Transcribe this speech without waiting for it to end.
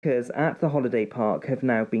Workers at the holiday park have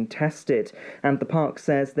now been tested, and the park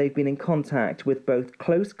says they've been in contact with both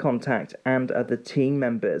close contact and other team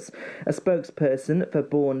members. A spokesperson for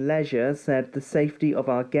Bourne Leisure said the safety of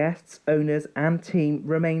our guests, owners and team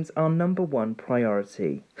remains our number one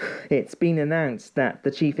priority. It's been announced that the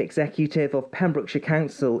Chief Executive of Pembrokeshire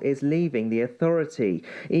Council is leaving the authority.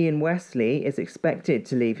 Ian Wesley is expected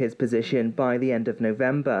to leave his position by the end of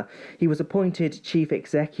November. He was appointed Chief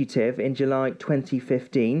Executive in July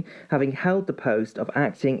 2015, having held the post of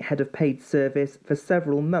acting head of paid service for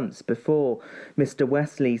several months before. Mr.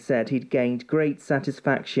 Wesley said he'd gained great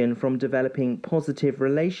satisfaction from developing positive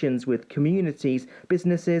relations with communities,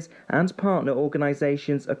 businesses and partner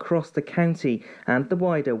organisations across the county and the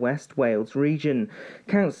wider West Wales region.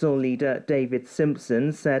 Council leader David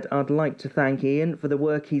Simpson said, "I'd like to thank Ian for the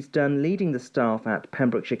work he's done leading the staff at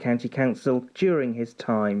Pembrokeshire County Council during his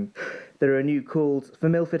time." There are new calls for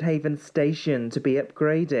Milford Haven Station to be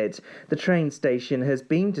upgraded. The train station has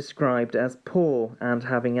been described as poor and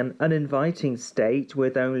having an uninviting state,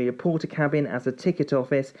 with only a porter cabin as a ticket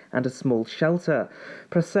office and a small shelter.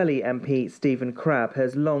 Preseli MP Stephen Crabb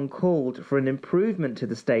has long called for an improvement to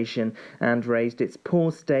the station and raised its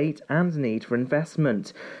poor state and need for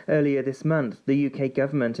investment. Earlier this month, the UK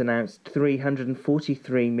government announced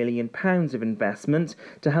 £343 million of investment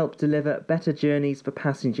to help deliver better journeys for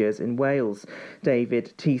passengers in Wales.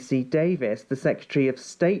 David T.C. Davis, the Secretary of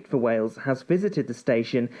State for Wales, has visited the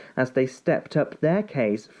station as they stepped up their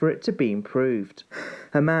case for it to be improved.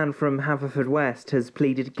 A man from Haverfordwest has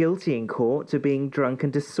pleaded guilty in court to being drunk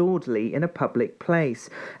and disorderly in a public place.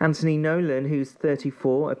 Anthony Nolan, who's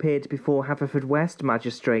 34, appeared before Haverfordwest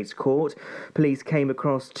Magistrates Court. Police came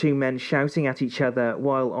across two men shouting at each other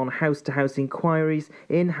while on house-to-house inquiries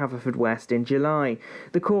in Haverfordwest in July.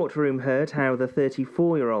 The courtroom heard how the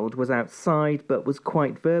 34-year-old was outside but was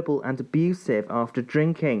quite verbal and abusive after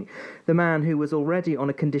drinking. The man, who was already on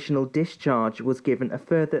a conditional discharge, was given a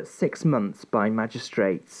further 6 months by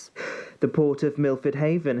magistrates. The Port of Milford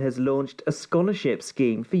Haven has launched a scholarship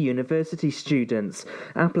scheme for university students.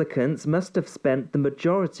 Applicants must have spent the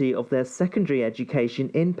majority of their secondary education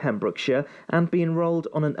in Pembrokeshire and be enrolled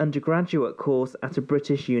on an undergraduate course at a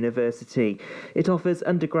British university. It offers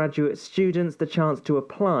undergraduate students the chance to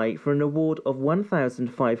apply for an award of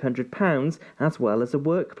 £1,500 as well as a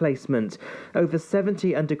work placement. Over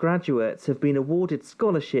 70 undergraduates have been awarded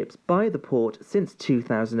scholarships by the port since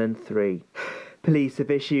 2003. Police have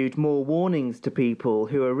issued more warnings to people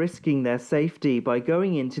who are risking their safety by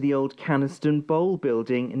going into the old Caniston Bowl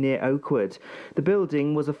building near Oakwood. The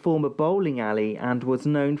building was a former bowling alley and was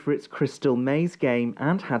known for its Crystal Maze game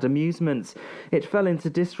and had amusements. It fell into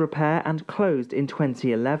disrepair and closed in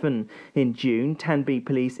 2011. In June, Tenby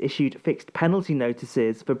Police issued fixed penalty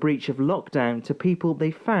notices for breach of lockdown to people they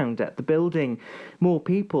found at the building. More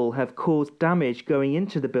people have caused damage going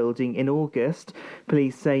into the building in August.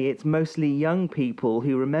 Police say it's mostly young people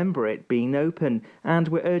who remember it being open, and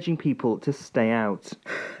we're urging people to stay out.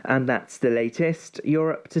 And that's the latest.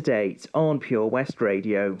 You're up to date on Pure West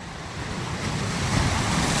Radio.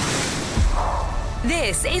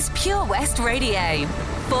 This is Pure West Radio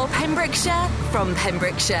for Pembrokeshire, from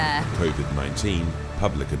Pembrokeshire. COVID-19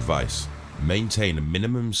 public advice. Maintain a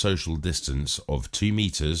minimum social distance of 2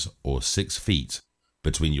 metres or 6 feet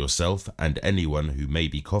between yourself and anyone who may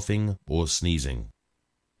be coughing or sneezing.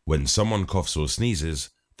 When someone coughs or sneezes,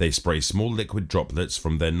 they spray small liquid droplets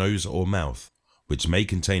from their nose or mouth, which may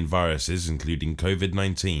contain viruses including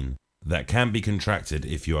COVID-19 that can be contracted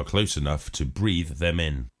if you are close enough to breathe them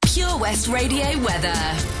in. Pure West Radio weather.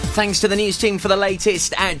 Thanks to the news team for the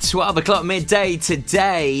latest at 12 o'clock midday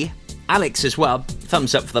today. Alex as well.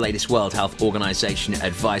 Thumbs up for the latest World Health Organisation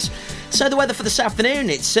advice. So the weather for this afternoon,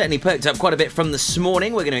 it's certainly perked up quite a bit from this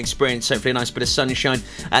morning. We're going to experience hopefully a nice bit of sunshine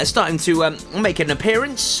starting to make an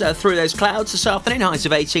appearance through those clouds this afternoon. Highs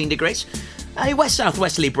of 18 degrees. A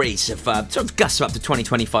west-southwesterly breeze of sort of gusts up to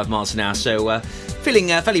 20-25 miles an hour. So feeling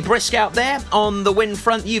fairly brisk out there. On the wind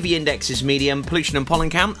front, UV index is medium. Pollution and pollen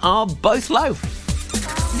count are both low.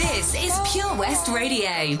 This is Pure West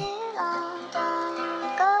Radio.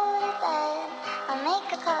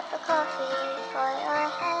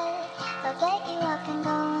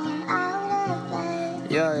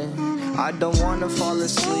 Yeah, I don't wanna fall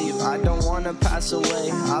asleep, I don't wanna pass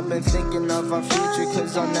away. I've been thinking of our future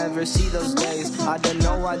cause I'll never see those days. I don't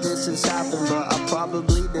know why this has happened, but I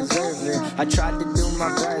probably deserve it. I tried to do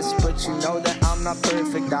my best, but you know that I'm not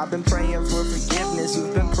perfect. I've been praying for forgiveness,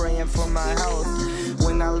 you've been praying for my health.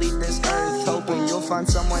 when I leave this earth, hoping you'll find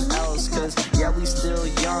someone else. Cause yeah, we still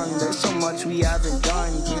young, there's so much we haven't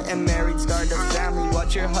done. Getting married, start a family,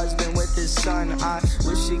 watch your husband with his son. I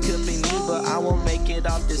wish it could be me, but I won't make it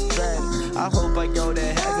off this bed. I hope I go to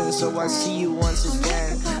heaven so I see you once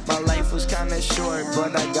again. My life was kinda short,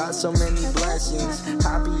 but I got so many blessings.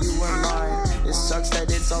 Happy you were mine, it sucks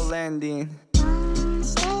that it's all ending.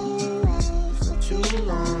 For too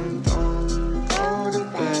long, don't go to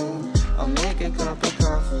bed. I'll make a cup of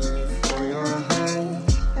coffee for your head.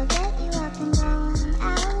 I'll get you up and going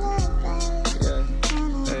out of bed. Yeah,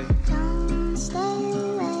 hey. Don't stay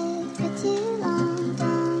awake for too long.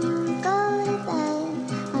 Don't go to bed.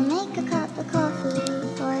 I'll make a cup of coffee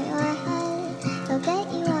for your head. I'll get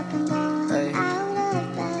you up and going out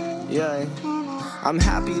of bed. Yeah. I'm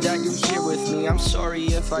happy that you're here with me. I'm sorry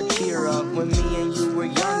if I tear up. When me and you were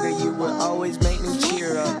younger, you would always make me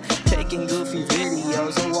cheer up. Taking goofy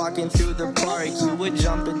videos and walking through the park. You would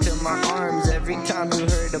jump into my arms every time you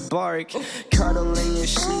heard a bark. Cuddle in your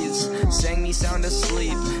sheets, sang me sound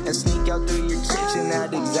asleep, and sneak out through your kitchen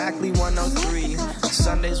at exactly 1:03.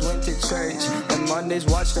 Sundays went to church, and Mondays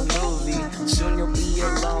watched a movie. Soon you'll be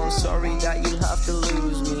alone, sorry that you have to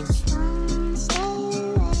lose me.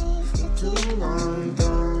 Too long,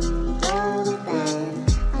 don't go to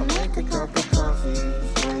bed. I'll make a cup of coffee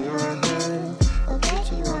for your head. I'll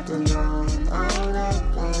get you up and down out of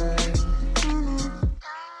bed.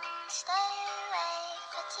 Don't stay awake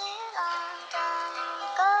for too long. Don't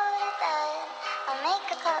go to bed. I'll make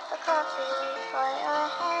a cup of coffee for your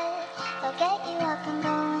head. I'll get you up and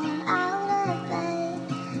going out of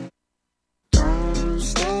bed. Don't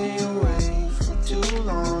stay awake for too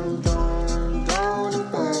long. Don't go to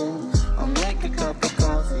bed. I'll make a cup of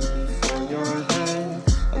coffee for your head.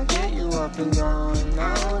 I'll get you up and going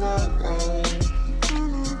out of bed.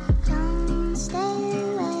 Don't stay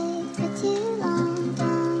awake for too long.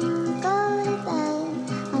 Don't go to bed.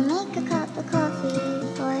 I'll make a cup of coffee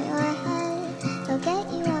for your head. I'll get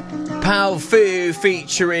you up and going. Pal Fu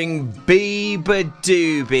featuring Bieber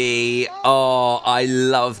Doobie. Oh, I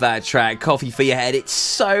love that track, Coffee for Your Head. It's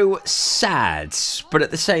so sad, but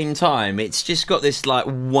at the same time, it's just got this like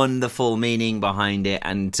wonderful meaning behind it,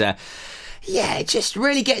 and yeah, it just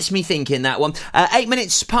really gets me thinking, that one. 8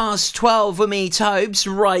 minutes past 12 with me, Tobes,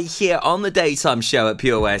 right here on the daytime show at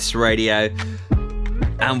Pure West Radio.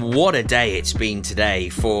 And what a day it's been today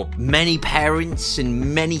for many parents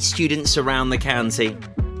and many students around the county.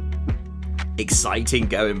 Exciting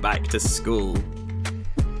going back to school.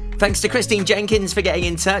 Thanks to Christine Jenkins for getting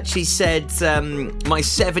in touch. She said, my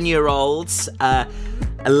 7-year-old,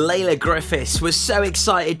 Layla Griffiths, was so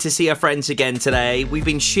excited to see her friends again today. We've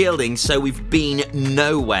been shielding, so we've been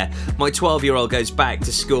nowhere. My 12-year-old goes back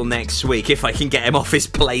to school next week if I can get him off his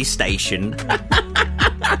PlayStation.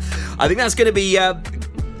 I think that's going to be a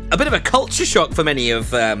bit of a culture shock for many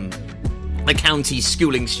of the county's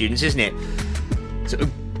schooling students, isn't it? Sort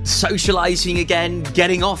of socialising again,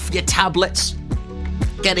 getting off your tablets,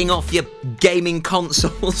 getting off your gaming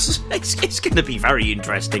consoles. It's going to be very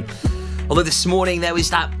interesting. Although this morning there was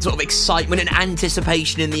that sort of excitement and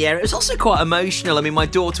anticipation in the air. It was also quite emotional. I mean, my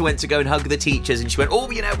daughter went to go and hug the teachers and she went, 2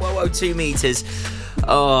 metres.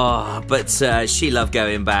 Oh, but she loved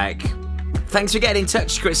going back. Thanks for getting in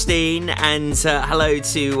touch, Christine, and hello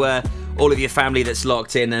to all of your family that's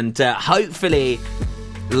locked in, and hopefully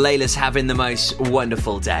Layla's having the most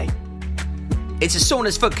wonderful day. It's a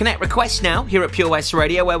Sauna's Foot Connect request now here at Pure West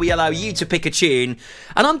Radio, where we allow you to pick a tune.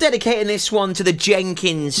 And I'm dedicating this one to the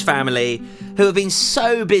Jenkins family, who have been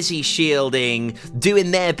so busy shielding,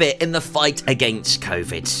 doing their bit in the fight against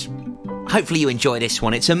COVID. Hopefully you enjoy this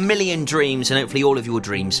one. It's a million dreams, and hopefully all of your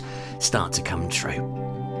dreams start to come true.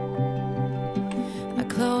 I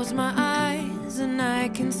close my eyes and I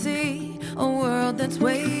can see a world that's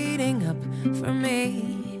waiting up for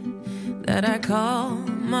me, that I call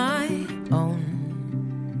my own.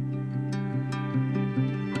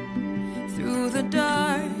 Through the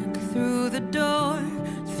dark, through the door,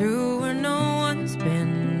 through where no one's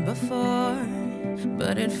been before,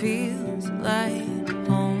 but it feels like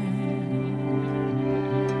home.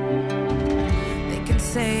 They can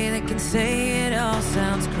say it all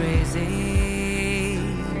sounds crazy.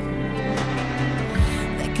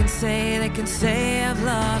 They can say I've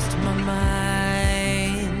lost my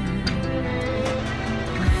mind.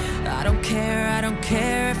 I don't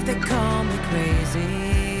care if they call me crazy.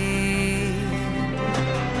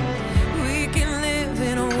 We can live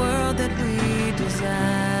in a world that we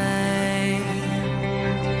design.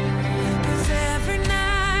 'Cause every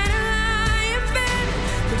night I lie in bed,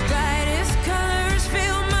 the brightest colors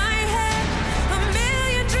fill my head. A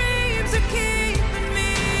million dreams are keeping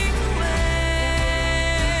me awake.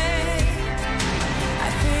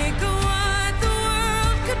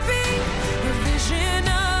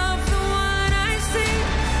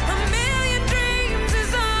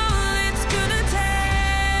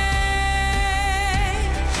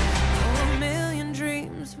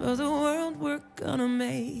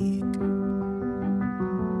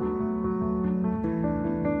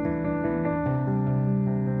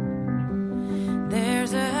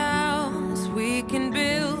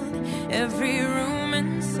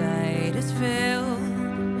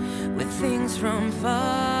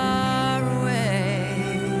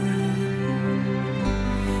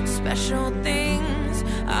 special things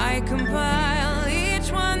I compile,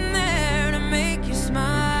 each one there to make you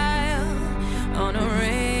smile on a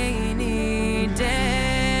rainy day.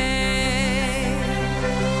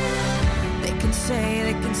 They can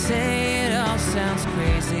say it all sounds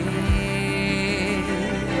crazy.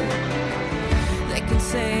 They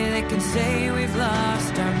can say we've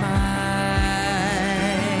lost our minds.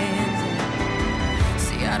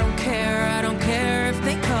 See, I don't care if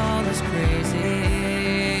they call us crazy.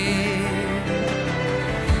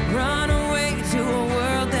 Run away to a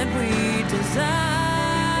world that we desire.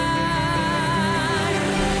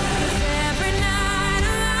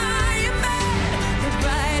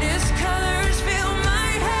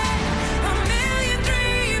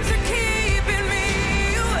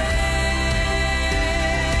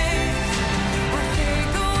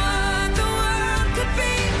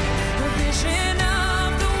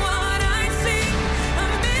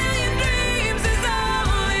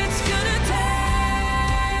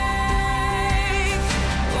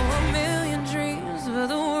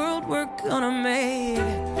 Gonna make,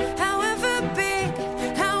 however big,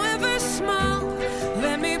 however small,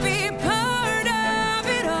 let me be part of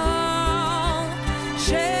it all.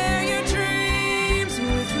 Share your dreams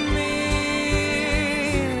with me.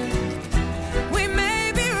 We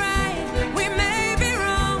may be right, we may be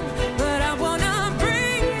wrong, but I wanna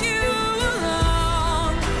bring you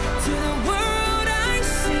along to the world I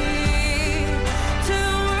see, to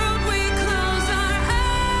the world we close our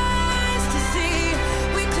eyes to see.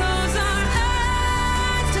 We close our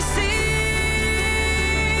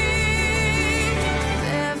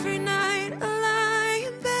every night I lie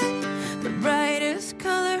in bed, the brightest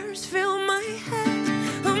colors fill my head.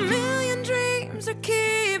 A million dreams are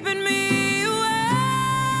keeping me awake.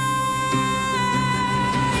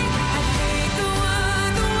 I think of what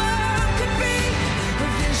the world could be, a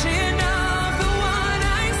vision of the one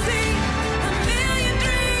I see. A million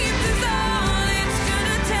dreams is all it's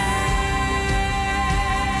gonna take.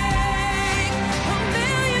 A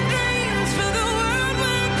million dreams for the world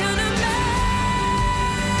we're gonna make.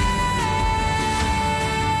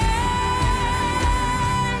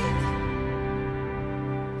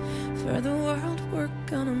 For the world we're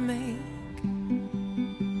gonna make.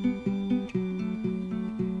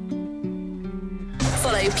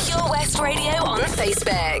 Follow Pure West Radio on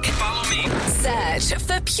Facebook. Follow me. Search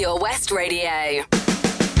for Pure West Radio.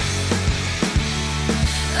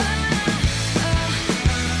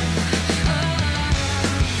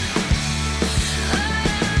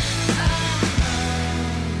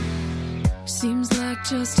 Seems like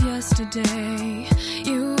just yesterday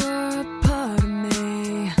you were a part of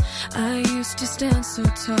me. I used to stand so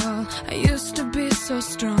tall, I used to be so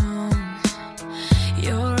strong.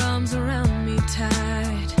 Your arms around me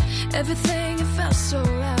tight, everything it felt so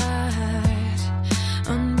right.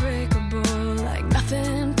 Unbreakable, like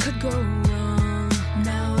nothing could go wrong.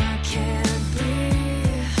 Now I can't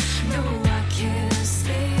breathe, no I can't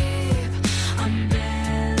sleep. I'm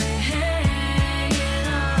barely hanging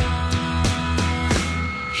on.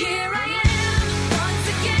 Here I am, once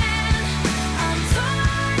again. I'm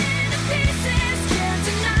torn into pieces. Can't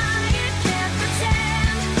deny it, can't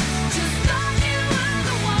pretend. Just thought you were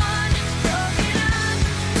the one. Broken up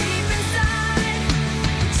deep inside,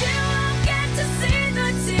 but you won't get to see the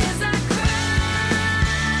tears I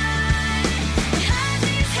cry.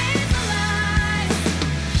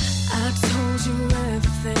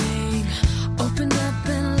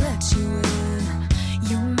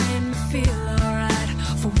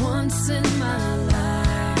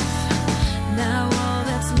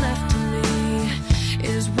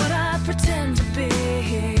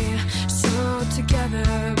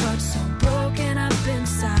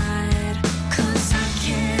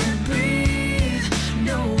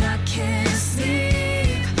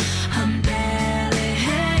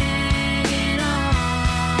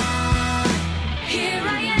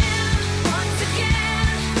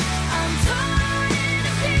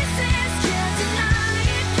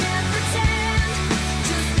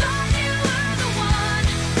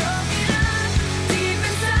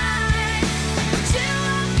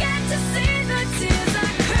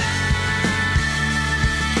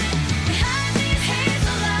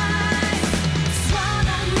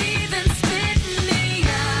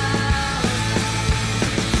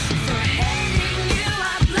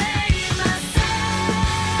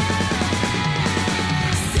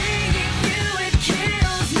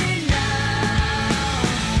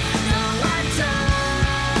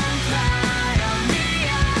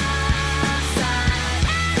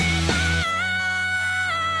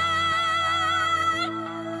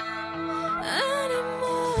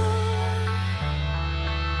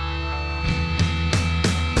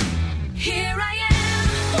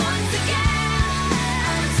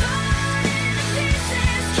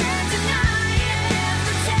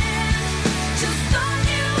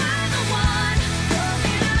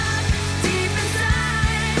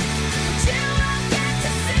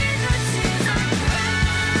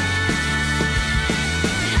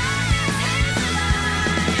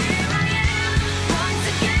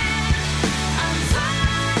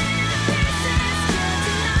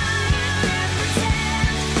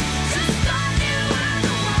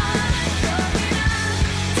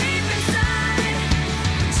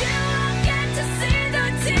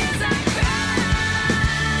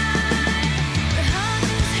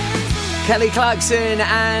 Kelly Clarkson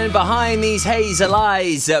and Behind These Hazel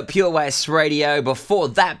Eyes at Pure West Radio. Before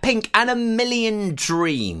that, Pink and A Million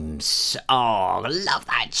Dreams. Oh, love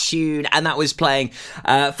that tune. And that was playing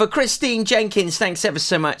for Christine Jenkins. Thanks ever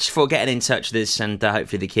so much for getting in touch with us, and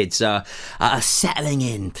hopefully the kids are settling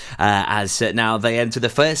in as now they enter the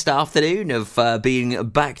first afternoon of being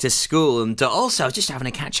back to school. And also just having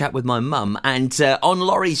a catch up with my mum, and on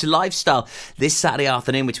Laurie's Lifestyle this Saturday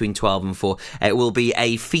afternoon between 12 and 4 it will be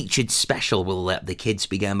a featured special. We'll let the kids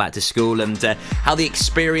be going back to school, and how the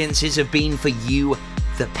experiences have been for you,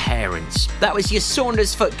 the parents. That was your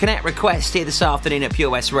Saundersfoot Connect request here this afternoon at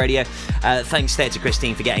Pure West Radio. Thanks there to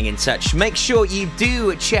Christine for getting in touch. Make sure you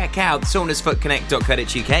do check out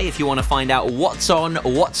saundersfootconnect.co.uk if you want to find out what's on,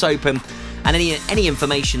 what's open, and any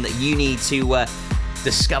information that you need to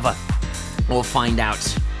discover or find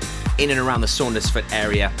out in and around the Saundersfoot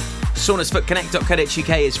area.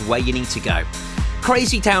 saundersfootconnect.co.uk is where you need to go.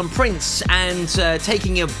 Crazy Town Prince, and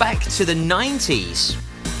taking you back to the 90s.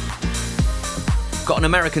 Got an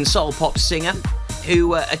American soul pop singer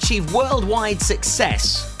who achieved worldwide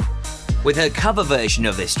success with her cover version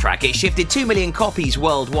of this track. It shifted 2 million copies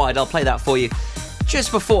worldwide. I'll play that for you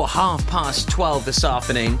just before 12:30 this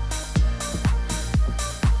afternoon.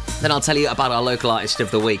 Then I'll tell you about our local artist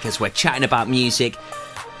of the week as we're chatting about music.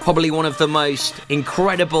 Probably one of the most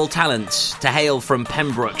incredible talents to hail from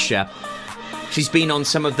Pembrokeshire. She's been on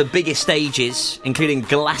some of the biggest stages, including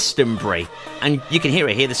Glastonbury, and you can hear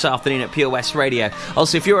her here this afternoon at Pure West Radio.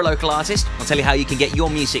 Also, if you're a local artist, I'll tell you how you can get your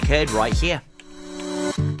music heard right here.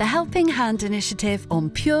 The Helping Hand Initiative on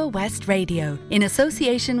Pure West Radio, in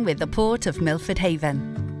association with the Port of Milford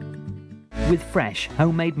Haven. With fresh,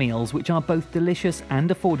 homemade meals which are both delicious and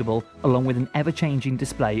affordable, along with an ever-changing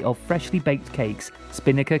display of freshly baked cakes,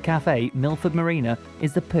 Spinnaker Cafe, Milford Marina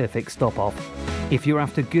is the perfect stop-off. If you're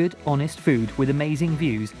after good, honest food with amazing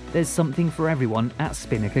views, there's something for everyone at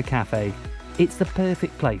Spinnaker Cafe. It's the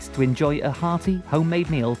perfect place to enjoy a hearty, homemade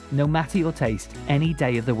meal, no matter your taste, any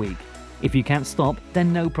day of the week. If you can't stop,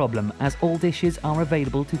 then no problem, as all dishes are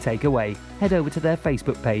available to take away. Head over to their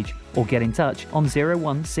Facebook page or get in touch on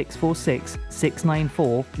 01646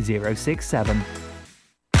 694 067.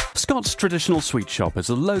 Scott's Traditional Sweet Shop is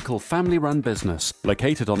a local family-run business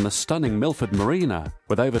located on the stunning Milford Marina.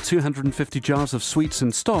 With over 250 jars of sweets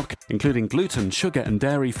in stock, including gluten, sugar and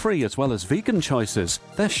dairy-free as well as vegan choices,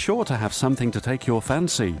 they're sure to have something to take your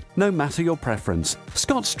fancy, no matter your preference.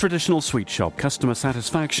 Scott's Traditional Sweet Shop customer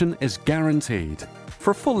satisfaction is guaranteed.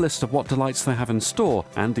 For a full list of what delights they have in store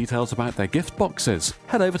and details about their gift boxes,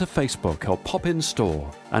 head over to Facebook or pop in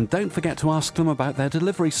store. And don't forget to ask them about their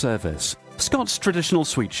delivery service. Scott's Traditional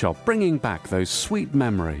Sweet Shop, bringing back those sweet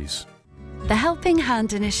memories. The Helping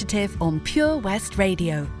Hand Initiative on Pure West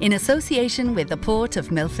Radio, in association with the Port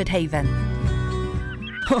of Milford Haven.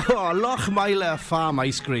 Oh, Lochmeyler Farm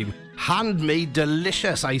Ice Cream. Handmade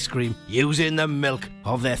delicious ice cream using the milk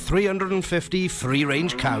of their 350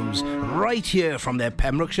 free-range cows right here from their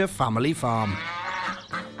Pembrokeshire family farm.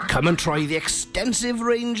 Come and try the extensive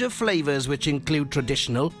range of flavours which include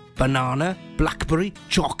traditional, banana, blackberry,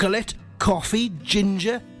 chocolate, coffee,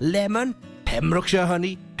 ginger, lemon, Pembrokeshire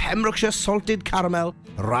honey, Pembrokeshire salted caramel,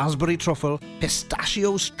 raspberry truffle,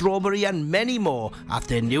 pistachio, strawberry and many more at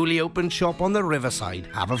their newly opened shop on the Riverside,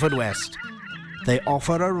 Haverfordwest. They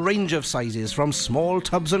offer a range of sizes from small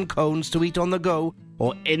tubs and cones to eat on the go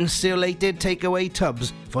or insulated takeaway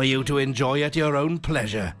tubs for you to enjoy at your own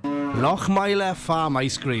pleasure. Lochmeyler Farm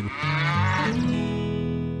Ice Cream.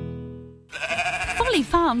 Folly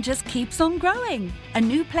Farm just keeps on growing. A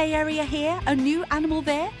new play area here, a new animal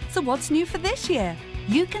there. So what's new for this year?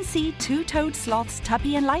 You can see two-toed sloths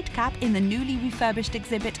Tubby and Lightcap in the newly refurbished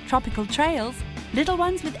exhibit Tropical Trails. Little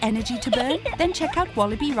ones with energy to burn? Then check out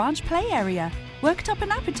Wallaby Ranch play area. Worked up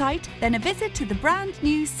an appetite? Then a visit to the brand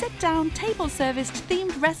new sit-down, table-serviced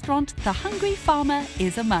themed restaurant The Hungry Farmer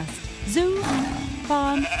is a must. Zoo,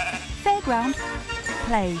 farm, fairground,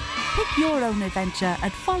 play. Pick your own adventure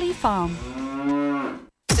at Folly Farm.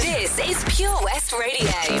 This is Pure West Radio.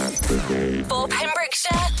 For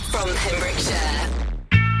Pembrokeshire, from Pembrokeshire.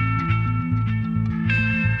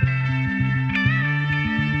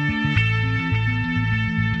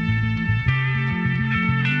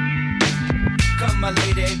 Come, my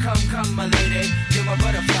lady, come, my lady, you're my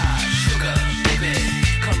butterfly, sugar, baby.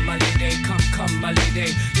 Come, my lady, come, my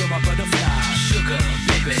lady, you're my butterfly, sugar,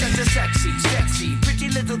 baby. Such a sexy, pretty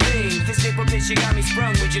little thing. This April bitch, you got me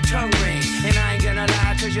sprung with your tongue ring. And I ain't gonna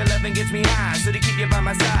lie, cause your loving gets me high. So to keep you by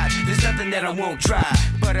my side, there's nothing that I won't try.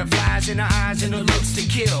 But butterflies in her eyes and her looks to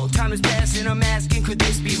kill. Time is passing, I'm asking, could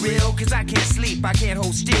this be real? Cause I can't sleep, I can't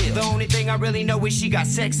hold still. The only thing I really know is she got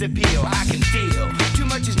sex appeal. I can feel too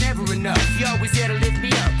much is never enough. You're always there to lift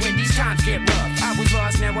me up when these times get rough. I was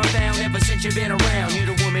lost, now I'm found. Ever since you've been around,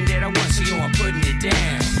 you're the woman that I want, so I'm putting it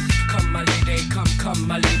down. Come my lady, come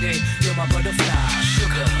my lady, you're my butterfly,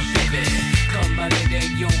 sugar baby. Come my lady,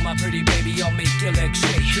 you're my pretty baby, I'll make your legs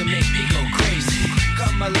shake, you make me go crazy.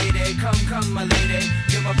 Come my lady, come my lady,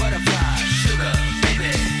 you're my butterfly, sugar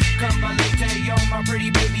baby. Come my lady, you're my pretty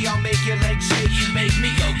baby, I'll make your legs shake, you make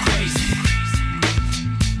me go crazy.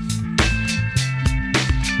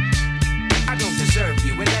 I don't deserve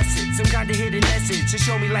you unless it's some kind of hidden message to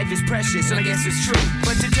show me life is precious, and I guess it's true.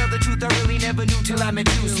 But to tell the truth, I really never knew till I met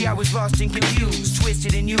you. See, I was lost and confused,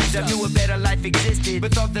 twisted and used. I knew a better life existed,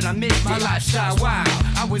 but thought that I missed my lifestyle wild.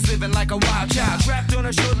 I was living like a wild child, trapped on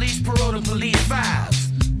a short leash, parole to police files.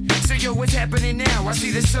 So yo, what's happening now? I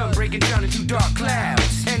see the sun breaking down into dark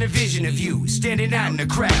clouds, and a vision of you standing out in the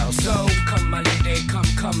crowd. So come my lady,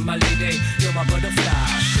 come my lady, you're my butterfly,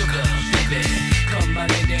 sugar baby. Come my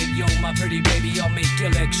lady, you're my pretty baby, I'll make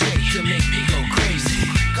your legs shake, you make me go crazy.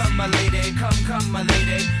 Come my lady, come my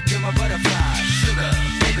lady, you're my butterfly, sugar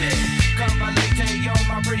baby. Come my lady, you're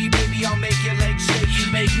my pretty baby, I'll make your legs shake,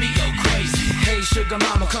 you make me go crazy. Hey sugar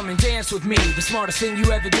mama, come and dance with me. The smartest thing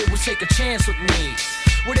you ever did was take a chance with me.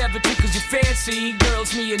 Whatever tickles your fancy,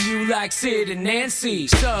 girls, me and you like Sid and Nancy.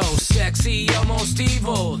 So sexy, almost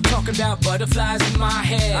evil, talking about butterflies in my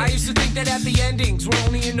head. I used to think that happy endings were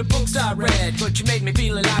only in the books I read, but you made me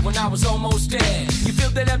feel alive when I was almost dead. You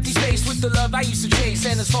filled that empty space with the love I used to chase,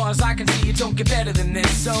 and as far as I can see, it don't get better than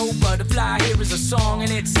this. So butterfly, here is a song,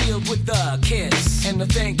 and it's sealed with a kiss and a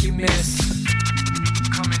thank you, miss.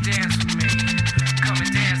 Come and dance with me, come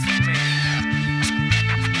and dance with me,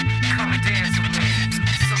 come and dance with me.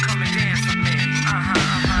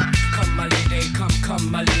 Come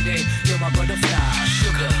my lady, you're my butterfly,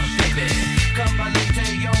 sugar baby. Come my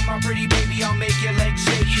lady, you're my pretty baby, I'll make your legs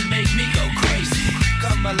shake, you make me go crazy.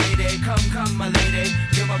 Come my lady, come my lady,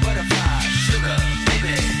 you're my butterfly, sugar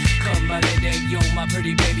baby. Come my lady, you're my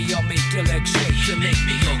pretty baby, I'll make your legs shake, you make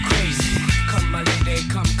me go crazy. Come my lady,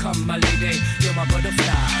 come my lady, you're my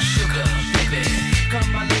butterfly, sugar baby.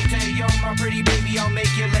 Come my lady, you're my pretty baby, I'll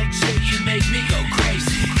make your legs shake, you make me go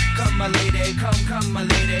crazy. Come my lady, come my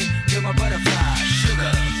lady, you're my butterfly,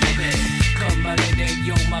 sugar baby. Come my lady,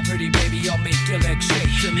 you're my pretty baby, I'll make your legs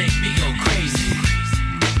shake, you make me go crazy.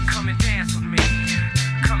 Come and dance with me,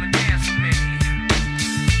 come and dance with me,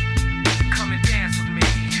 come and dance with me,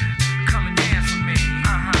 come and dance with me,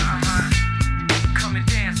 come and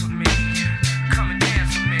dance with me, come and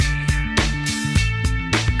dance with me,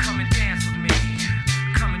 come and dance with me,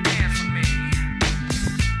 come and dance with me,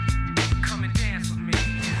 come and dance with me.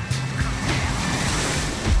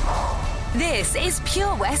 This is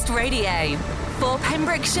Pure West Radio for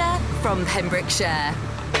Pembrokeshire from Pembrokeshire.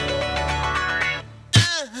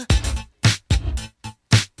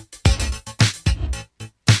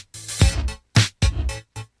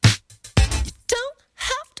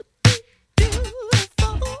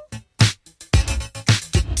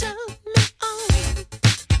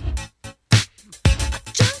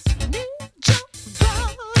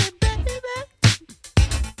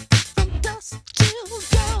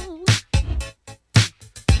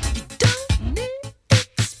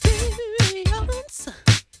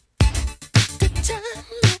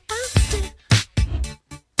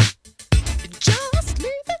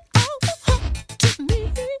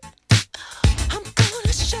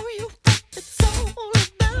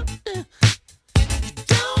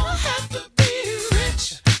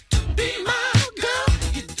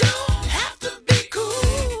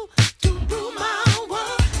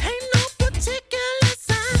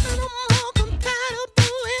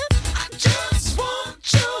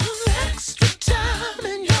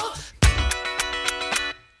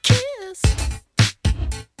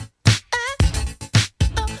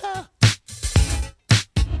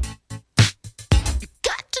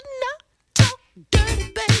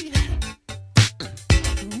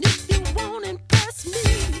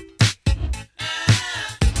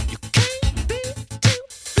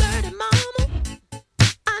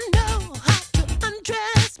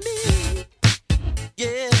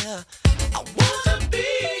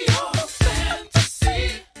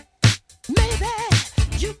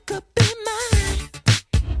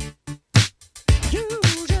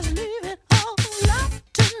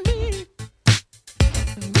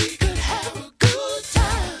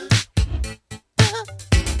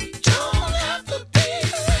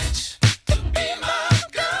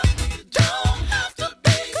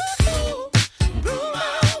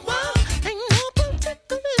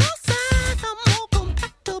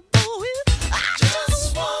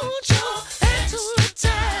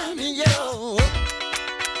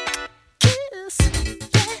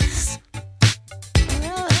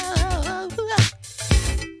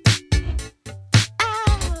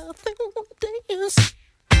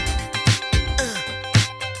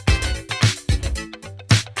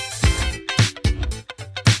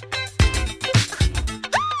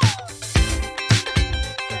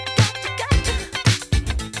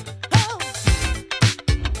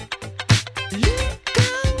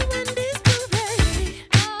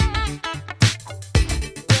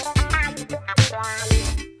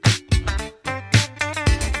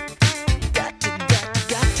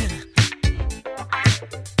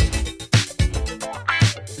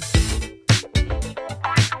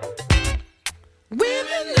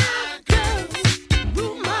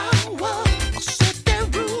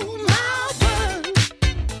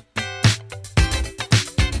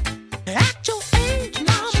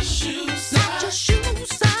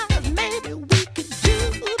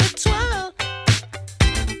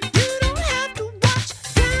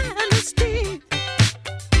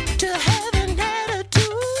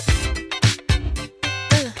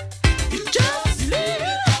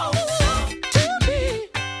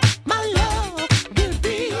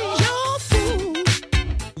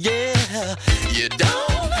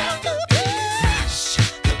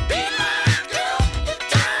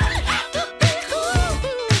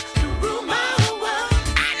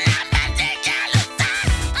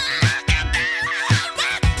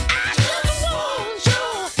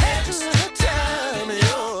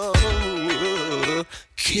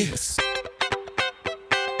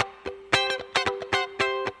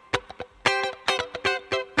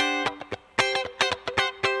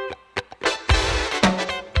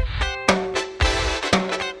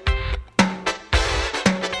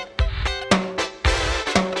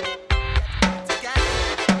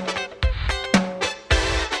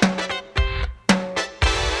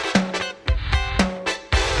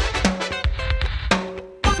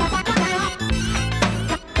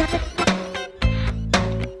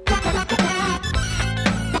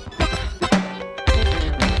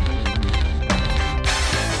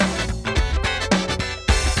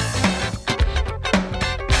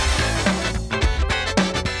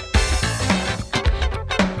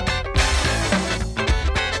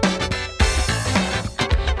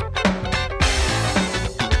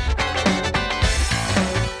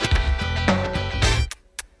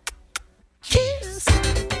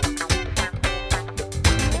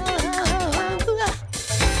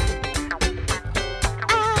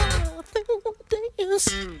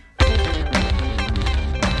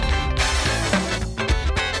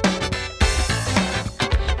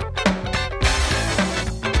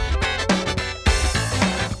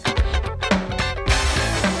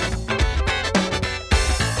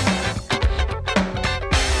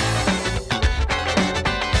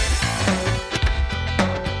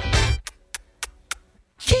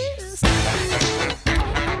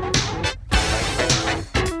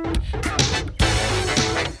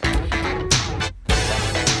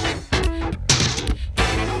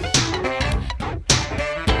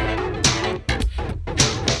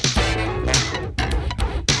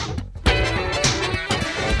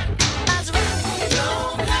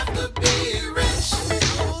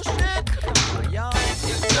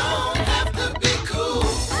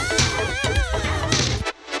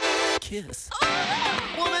 kiss.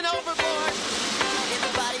 Woman overboard,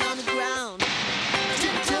 everybody on the ground.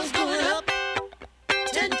 10 toes going up,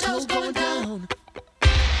 10 toes going down.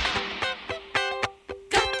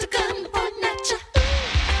 Got the gun pointing at ya.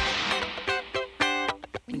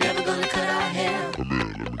 We're never gonna cut our hair. Come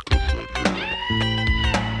here, let me cut that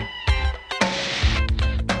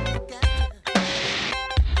hair.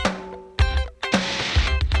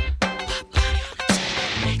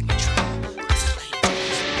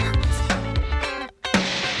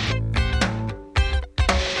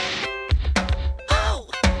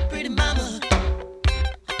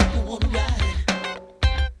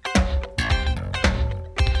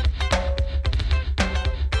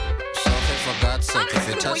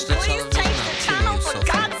 Touch the television, I'll kill you. For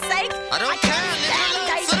God's sake! I don't care.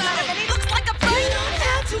 He looks like a freak. You don't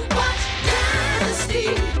have to watch Dynasty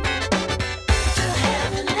to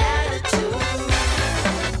have an attitude.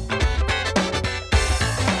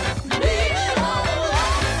 Leave it all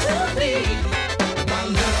up to me. My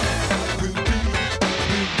love will be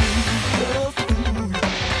your food.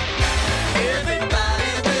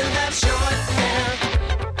 Everybody will have short hair.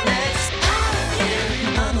 Next, I'll carry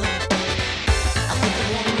mama.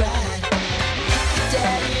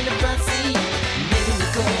 Daddy in the front seat, maybe we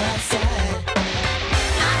go outside.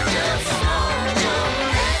 I just want your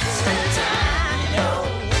extra time, yo.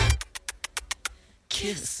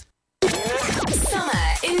 Kiss. Summer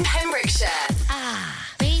in Pembrokeshire.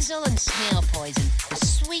 Basil and snail poison. The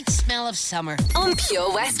sweet smell of summer. On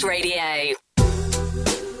Pure West Radio.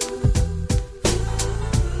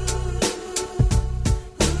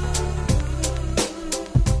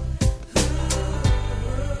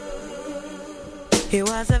 He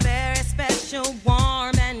was a very special,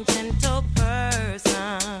 warm and gentle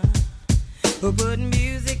person who put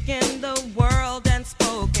music in the world and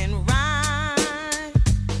spoke in rhyme.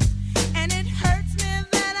 And it hurts me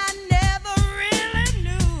that I never really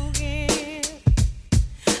knew him,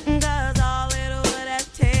 'cause all it would have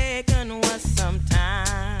taken was some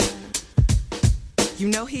time. You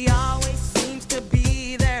know he always seems to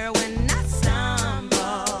be there when I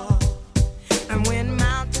stumble, and when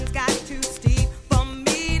mountains got too steep for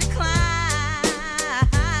me to climb,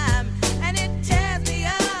 and it tears me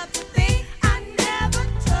up to think I never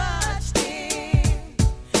touched him,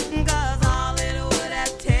 'cause all it would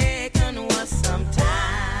have taken was some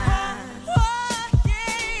time.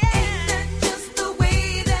 Ain't that just the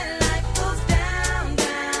way that life goes down,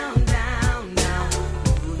 down, down, down,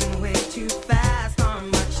 moving way too fast or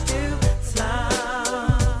much too slow.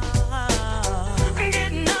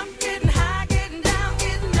 Getting up, getting high, getting down,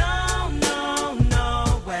 getting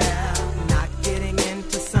nowhere. Not getting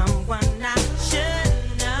into someone I should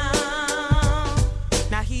know.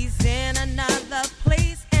 Now he's in another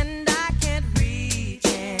place and I can't reach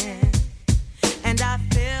him, and I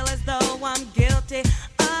feel as though I'm guilty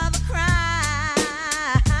of a crime.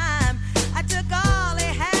 I took all he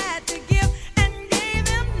had to give and gave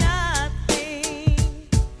him nothing,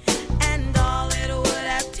 and all it would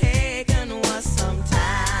have taken was some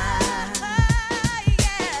time.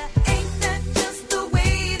 Ain't that just the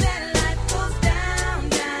way that life goes down,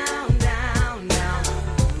 down, down, down,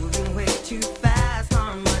 moving way too fast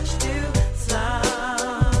or much too slow.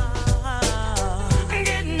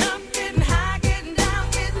 Getting up, getting high, getting down,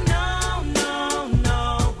 getting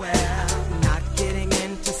nowhere. Not getting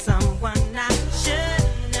into someone I should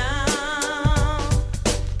know.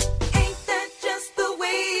 Ain't that just the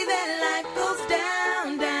way that life goes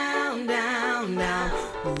down, down, down, down,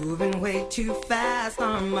 moving way too fast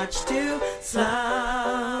or much too slow.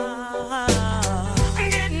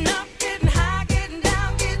 Getting up, getting high, getting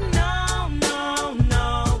down, getting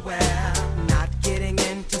nowhere. Not getting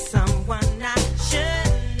into someone I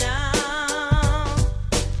should know.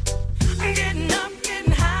 Getting up,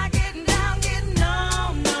 getting high, getting down, getting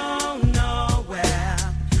nowhere.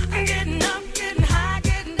 Getting up, getting high,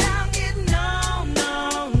 getting down, getting nowhere.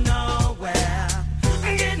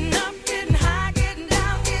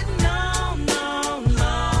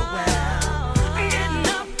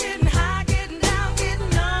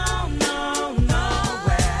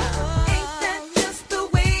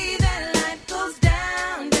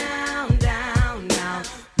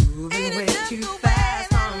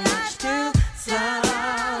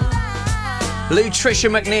 Lutricia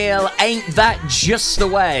McNeil, Ain't That Just the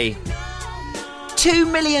Way? 2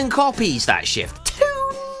 million copies, that shift. 2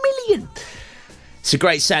 million. It's a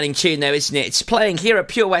great sounding tune though, isn't it? It's playing here at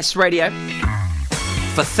Pure West Radio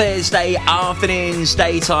for Thursday afternoon's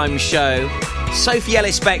daytime show. Sophie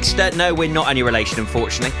Ellis-Bextor, no, we're not any relation,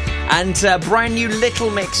 unfortunately. And brand new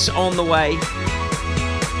Little Mix on the way.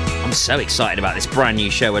 I'm so excited about this brand new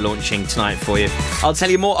show we're launching tonight for you. I'll tell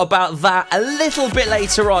you more about that a little bit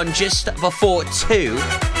later on, just before 2.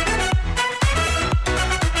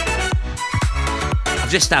 I've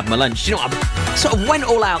just had my lunch. Do you know what? I sort of went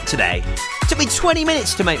all out today. It took me 20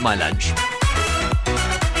 minutes to make my lunch.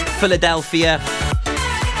 Philadelphia,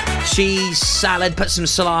 cheese, salad, put some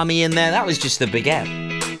salami in there. That was just the baguette.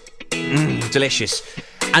 Delicious.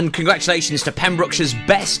 And congratulations to Pembrokeshire's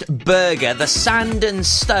best burger, the Sand and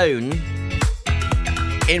Stone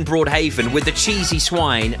in Broadhaven, with the cheesy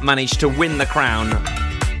swine managed to win the crown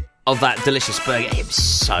of that delicious burger. It was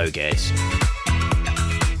so good.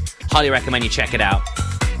 Highly recommend you check it out.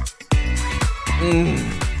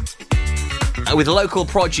 With local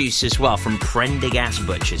produce as well from Prendergast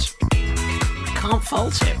Butchers. Can't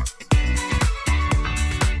fault it.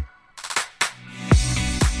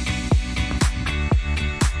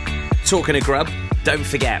 Talking of grub, don't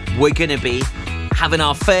forget, we're going to be having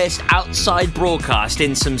our first outside broadcast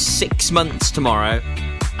in some 6 months tomorrow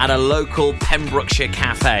at a local Pembrokeshire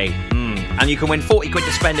cafe. And you can win 40 quid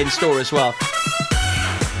to spend in store as well.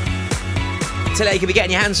 Today you can be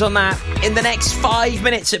getting your hands on that in the next 5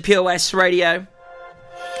 minutes at Pure West Radio.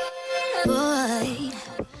 Boy,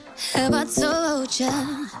 have I told ya?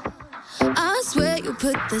 I swear you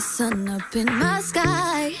put the sun up in my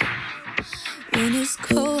sky. When it's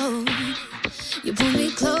cold, you pull me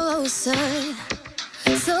closer.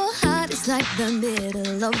 So hot, it's like the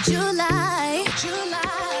middle of July.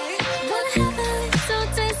 Wanna have a little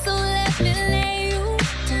taste, so let me lay you.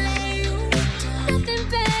 Nothing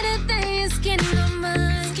better than your skin on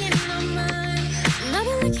mine. I've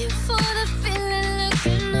been looking for the feeling,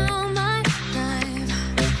 looking all my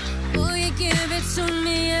life. Will you give it to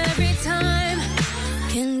me every time?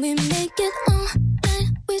 Can we make it all night?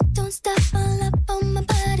 We don't stop. All up on my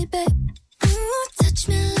body, babe. Ooh, touch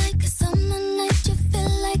me like a summer night. You feel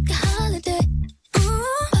like a holiday. Ooh,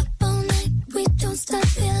 up all night. We don't stop.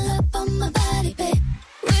 Feel up on my body, babe.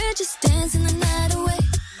 We're just dancing the night away.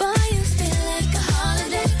 Boy, you feel like a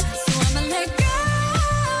holiday. So I'ma let go.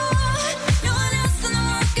 No one else in the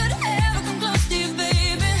world could ever come close to you,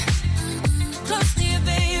 baby. Close to you,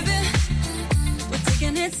 baby. We're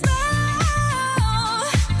taking it slow.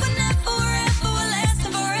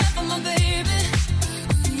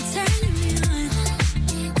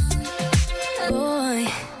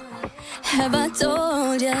 Have I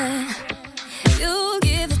told ya? You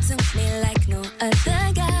give it to me like no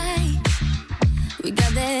other guy. We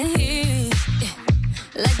got that heat,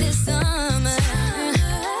 like this summer.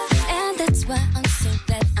 And that's why I'm so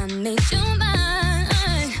glad I made you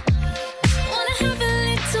mine. Wanna have a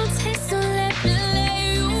little taste, so let me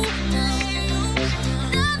lay you.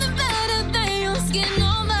 Nothing better than your skin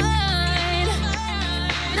on mine.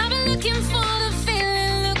 And I've been looking for the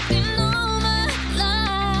feeling, looking all my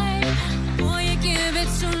life. Boy, you give it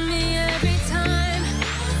to me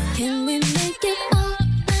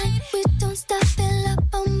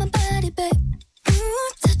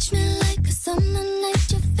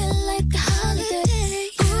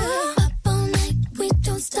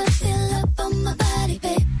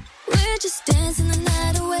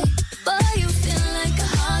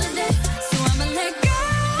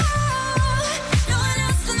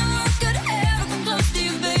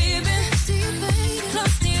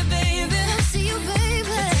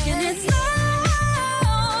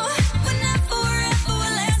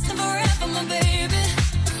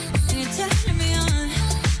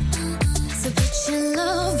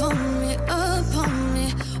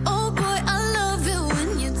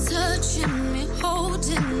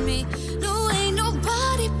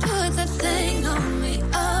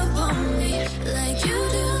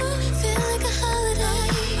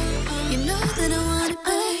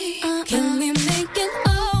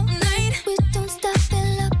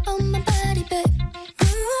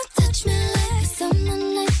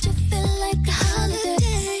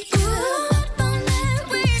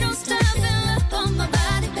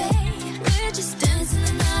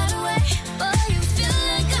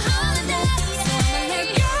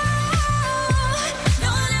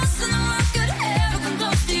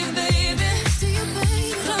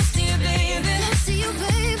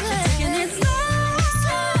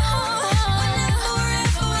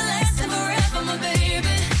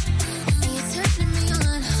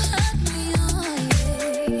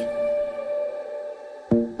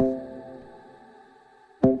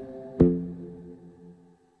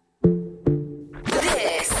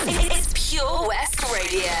Pure West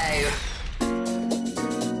Radio.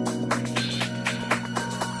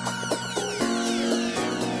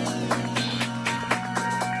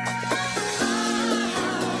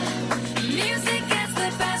 Music gets the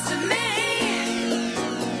best of me,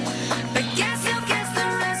 but guess who gets the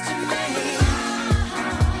rest of me?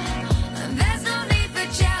 There's no need for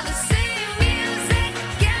jealousy. Music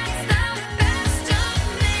gets the best of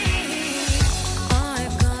me.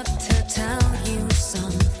 I've got to tell you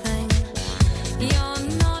something. You're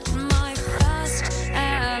not my first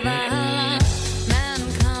ever love. Men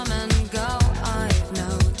come and go, I've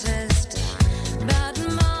noticed, but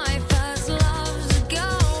my first love's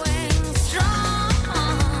going strong.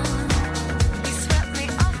 You swept me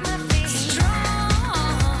off my feet,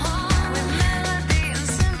 strong, with melody and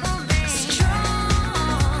simple beats,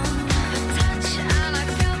 strong, touch and I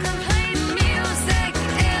feel complete. Music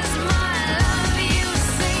is my love, you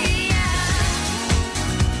see,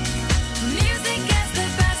 music gets the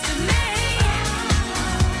best of me,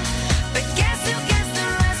 but guess who gets the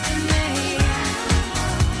rest of me?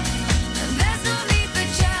 There's no need for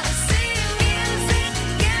jealousy. Music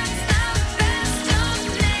gets the best of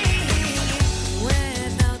me.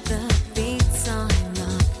 Without the beats, I'm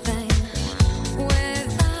nothing.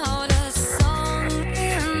 Without a song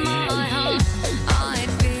in my heart,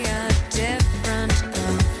 I'd be a different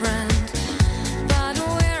girlfriend. But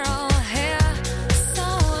we're all here, so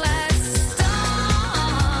let's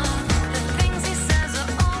start. The things he says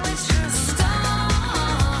are always true. Start.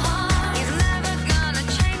 He's never gonna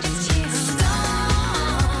change his tune.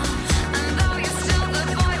 Start. And though you're still the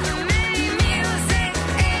boy for me, music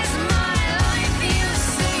is my life, you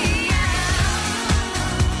see.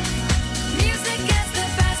 Music gets the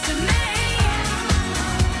best of me,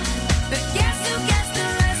 but guess who gets the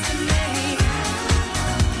rest of me?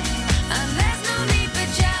 And there's no need for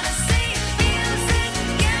jealousy. Music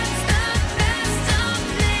gets the best of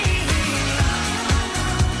me.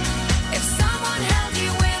 If someone held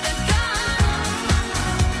you with a gun,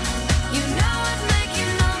 you know I'd make you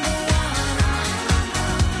number one.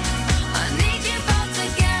 I need you both to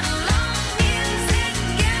get along. Music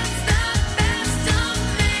gets the best of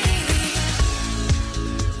me.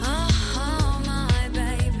 Oh, my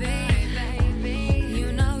baby, you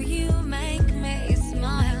know you make me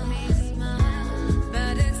smile.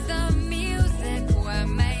 But it's the music we're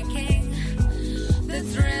making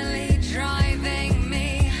that's really driving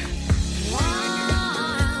me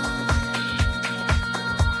wild.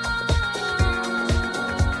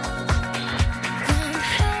 Can't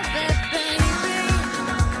help it, baby.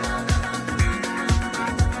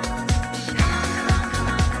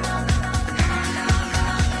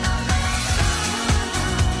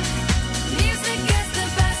 Music gets the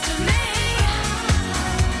best of me,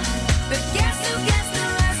 but guess who gets the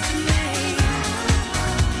rest of me?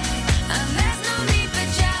 And there's no need for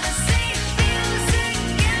jealousy. Music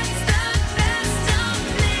gets the best of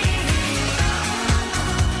me.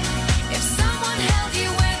 If someone held you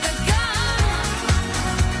with a gun,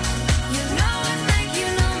 you know I'd make you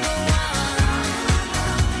number one.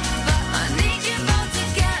 But I need you both to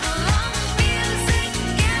get along. Music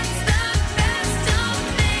gets the best of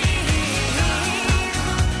me.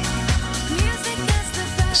 Music gets the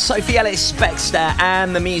best. Sophie Ellis, Spexter,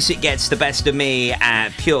 and the music gets the best of me at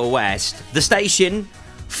Pure West. The station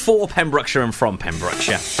for Pembrokeshire and from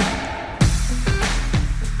Pembrokeshire.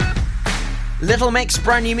 Little Mix,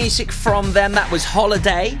 brand new music from them. That was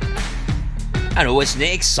Holiday. And wasn't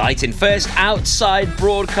it exciting? First outside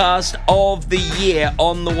broadcast of the year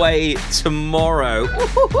on the way tomorrow.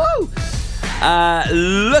 Woo-hoo-hoo.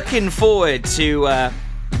 Looking forward to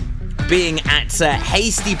being at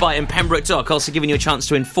Hasty Bite in Pembroke Dock. Also giving you a chance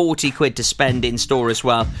to win 40 quid to spend in store as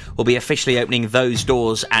well. We'll be officially opening those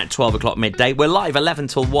doors at 12 o'clock midday. We're live 11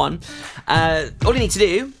 till 1. All you need to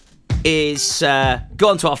do is go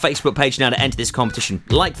onto our Facebook page now to enter this competition.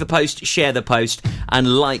 Like the post, share the post,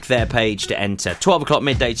 and like their page to enter. 12 o'clock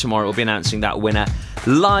midday tomorrow, we'll be announcing that winner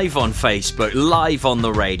live on Facebook, live on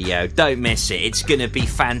the radio. Don't miss it. It's going to be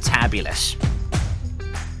fantabulous.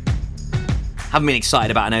 Haven't been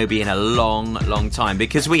excited about an OB in a long, long time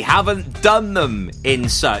because we haven't done them in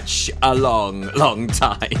such a long, long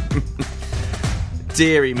time.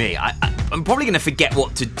 Deary me. I'm probably going to forget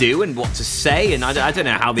what to do and what to say, and I don't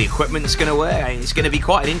know how the equipment's going to work. It's going to be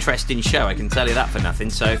quite an interesting show, I can tell you that for nothing.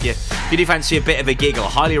 So if you do fancy a bit of a giggle,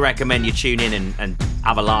 highly recommend you tune in and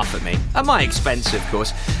have a laugh at me. At my expense, of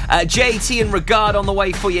course. JT and Regard on the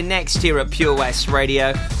way for you next here at Pure West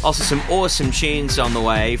Radio. Also some awesome tunes on the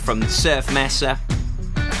way from Surf Messer.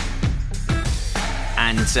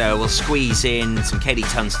 And we'll squeeze in some Katie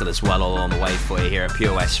Tunstall as well, all on the way for you here at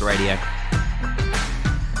Pure West Radio.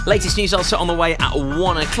 Latest news also on the way at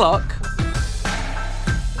 1 o'clock.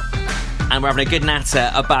 And we're having a good natter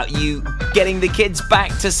about you getting the kids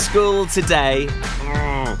back to school today.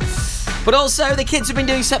 But also, the kids have been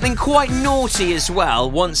doing something quite naughty as well.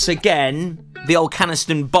 Once again, the old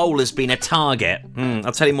Caniston Bowl has been a target.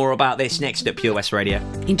 I'll tell you more about this next at Pure West Radio.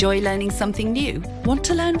 Enjoy learning something new? Want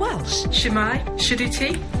to learn Welsh? Shemai,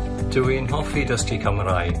 Shuduti? Dwi'n hoffi dysgu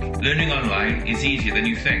Cymraeg. Learning online is easier than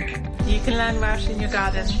you think. You can learn Welsh in your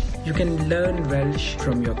garden. You can learn Welsh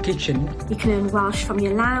from your kitchen. You can learn Welsh from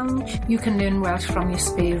your lounge. You can learn Welsh from your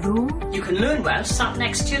spare room. You can learn Welsh sat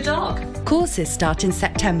next to your dog. Courses start in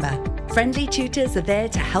September. Friendly tutors are there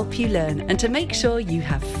to help you learn and to make sure you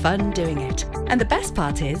have fun doing it. And the best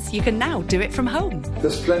part is, you can now do it from home.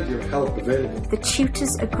 There's plenty of help available. The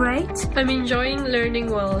tutors are great. I'm enjoying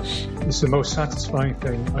learning Welsh. It's the most satisfying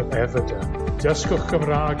thing I've ever done. Dysgwch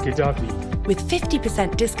Cymraeg gyda fi. With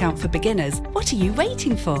 50% discount for beginners, what are you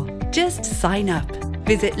waiting for? Just sign up.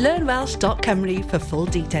 Visit learnwelsh.cymru for full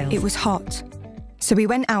details. It was hot, so we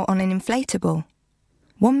went out on an inflatable.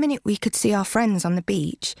 1 minute we could see our friends on the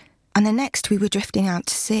beach, and the next we were drifting out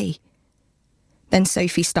to sea. Then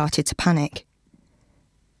Sophie started to panic.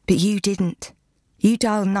 But you didn't. You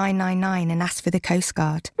dialed 999 and asked for the Coast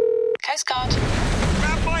Guard. Coast Guard.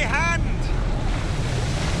 Grab my hand!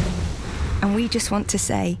 And we just want to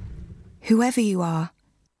say, whoever you are,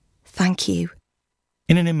 thank you.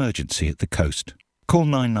 In an emergency at the coast, call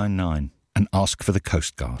 999 and ask for the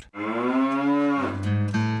Coast Guard.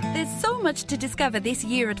 There's so much to discover this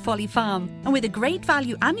year at Folly Farm. And with a great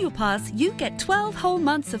value annual pass, you get 12 whole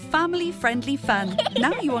months of family-friendly fun.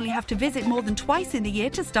 Now you only have to visit more than twice in the year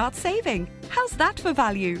to start saving. How's that for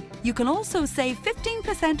value? You can also save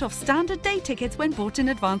 15% off standard day tickets when bought in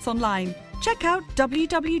advance online. Check out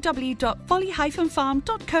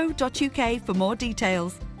www.folly-farm.co.uk for more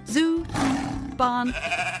details. Zoo, barn,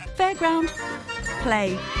 fairground,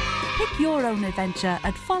 play. Pick your own adventure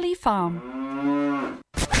at Folly Farm.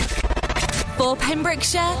 For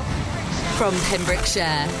Pembrokeshire, from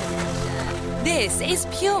Pembrokeshire, this is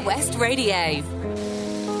Pure West Radio.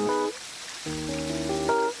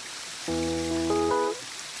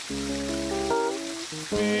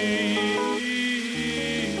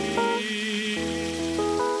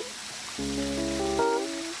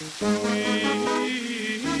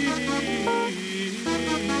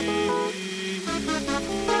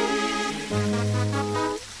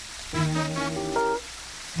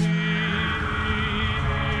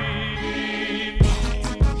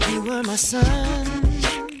 You were my sun,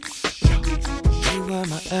 you were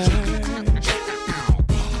my earth.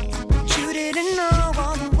 You didn't know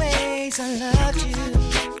all the ways I loved you,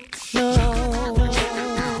 no.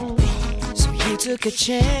 So you took a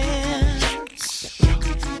chance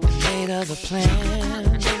and made other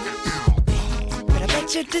plans. But I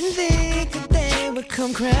bet you didn't think that they would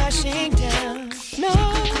come crashing down, no.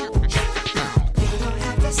 You don't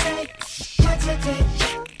have to say what you did,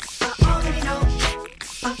 I already know.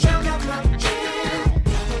 I found out from him.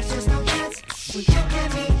 There's just no chance when you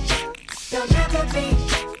and me, there'll never be.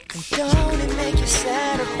 And don't it make you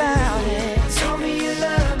sad about it? Told me you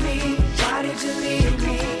love me, why did you leave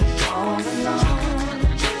me all alone?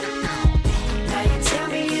 Now you tell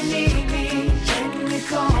me you need me, when you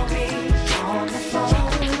call me on the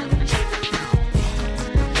phone.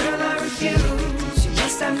 Girl, I refuse, you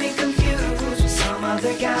must have me confused with some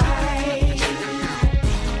other guy.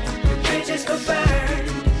 The bridges go burn,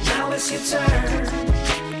 now it's your turn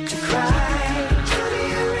to cry. Tell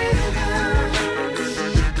me a river,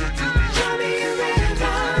 tell me a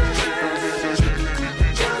river,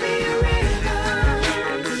 tell me a river,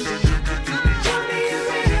 tell me a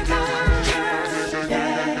river,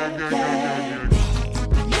 yeah, yeah.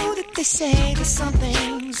 I know that they say that some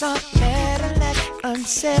things are better left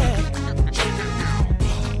unsaid,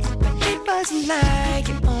 but it wasn't like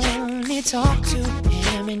you only talk to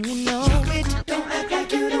him and you know it. Don't act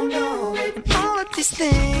like you don't know it. And all of these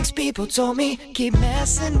things people told me keep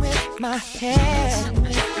messing with my head.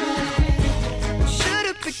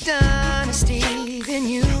 Should've picked honesty, then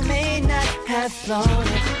you may not have thought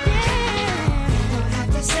it.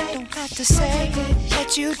 Don't have to say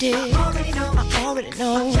what you did. I already know. I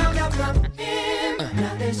found out from him.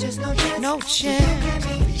 Now there's just no chance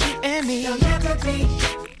for you and me. There'll never be.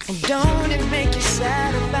 And don't it make you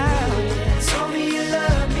sad about it? Told me you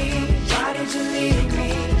love me, why did you leave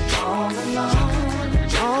me all alone?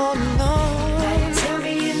 All alone. Now you tell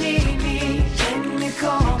me you need me, when you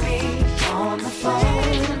call me on the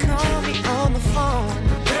phone. Call me on the phone.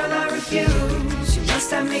 Girl, I refuse, you must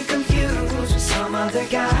have me confused with some other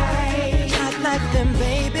guy. Not like them,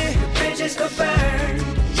 baby. The bridges go burn,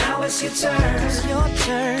 now it's it's your turn. It's your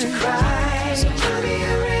turn to cry. So tell me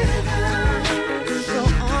a rhythm. Go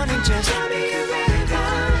on and just tell me a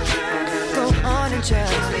rhythm. Go on and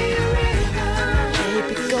just tell me a rhythm.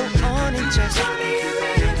 Baby, go on and just tell me a rhythm.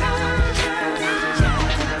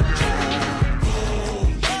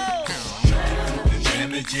 The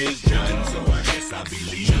damage is done, so I guess I'll be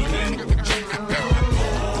leaving. The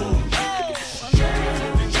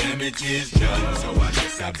damage is done, so I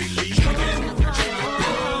guess I'll be leaving.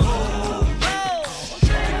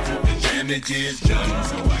 The damage is done,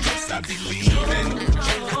 so I guess I'll be leaving.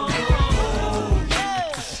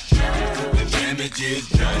 The damage is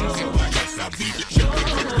done, so I guess I'll be leaving.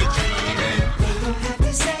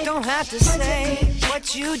 Don't have to say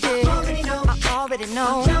what you did. I already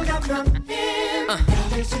know.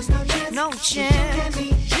 No chance,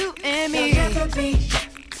 you and me.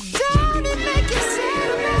 Don't it make you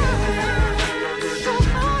sad now? Go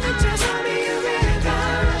on and just tell me a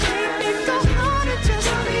rhythm. Baby, go on and just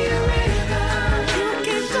tell me a rhythm. You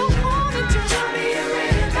can go on and just tell me a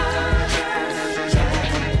rhythm.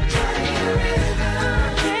 Tell me a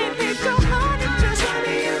rhythm. Baby, go on and just tell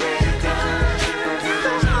me a rhythm.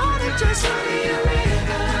 Go on and just tell me a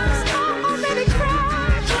rhythm. I already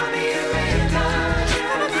cried. Tell me a rhythm.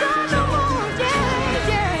 Never cry no more. Yeah,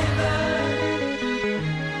 yeah.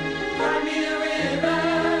 Cry me a river,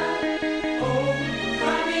 oh,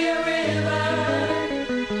 cry me a river,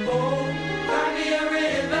 oh, cry me a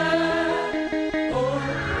river, oh,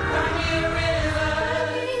 cry me a river,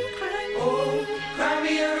 oh, cry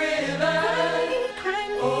me a river, oh, cry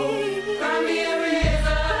me a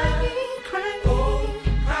river, oh, cry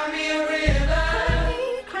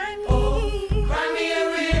me a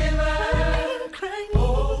river, oh,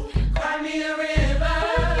 cry me a river, oh, cry me a river,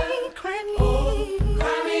 oh, cry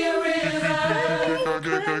me a river.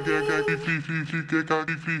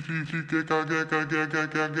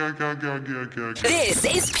 This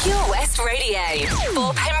is Pure West Radio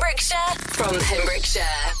for Pembrokeshire from Pembrokeshire.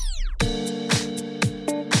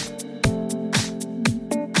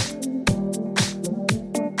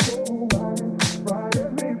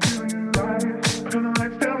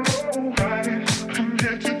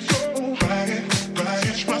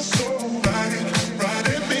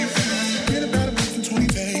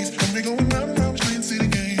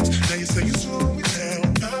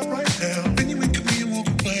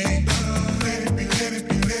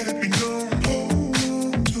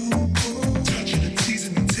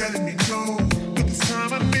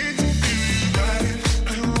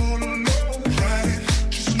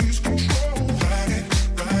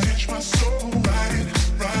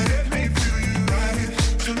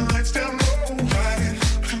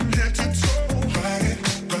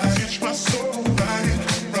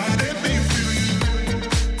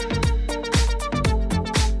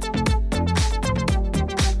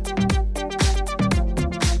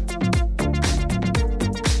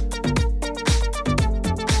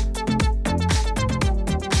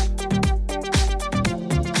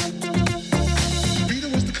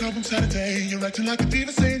 Saturday, you're acting like a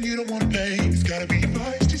diva saying you don't want to pay. It's gotta be your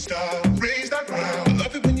feisty style, raise that ground. I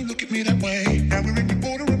love it when you look at me that way. Now we're in the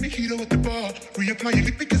border and mojito at the bar. Reapply your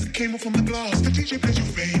lip because it came off from the glass. The DJ plays your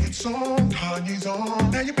favorite song, Kanye's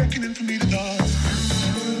on. Now you're beckoning for me to dance.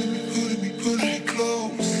 Pulling me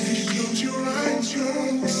close. Close your eyes, you're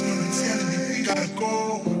telling me we gotta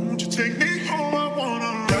go. Won't you take me home? I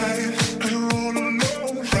wanna ride it. I roll alone,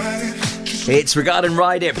 ride it. It's Regard and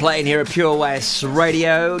Ride It playing here at Pure West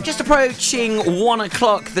Radio. Just approaching 1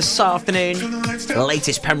 o'clock this afternoon. The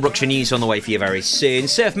latest Pembrokeshire news on the way for you very soon.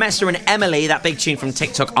 Surf Messer and Emily, that big tune from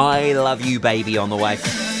TikTok, I Love You Baby, on the way.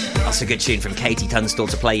 That's a good tune from Katie Tunstall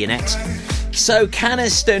to play you next. So,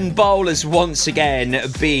 Caniston Bowl has once again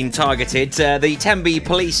been targeted. The Tenby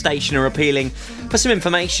police station are appealing for some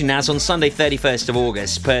information as on Sunday 31st of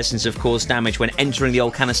August, persons have caused damage when entering the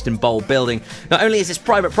old Caniston Bowl building. Not only is this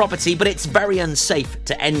private property, but it's very unsafe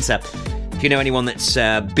to enter. If you know anyone that's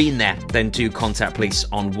been there, then do contact police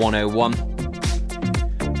on 101.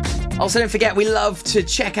 Also, don't forget, we love to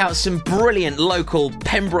check out some brilliant local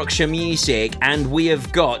Pembrokeshire music, and we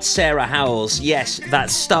have got Sarah Howells, yes, that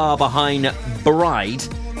star behind Bride,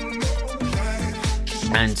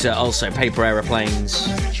 and also Paper Aeroplanes,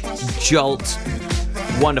 Jolt,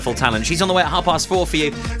 wonderful talent. She's on the way at 4:30 for you.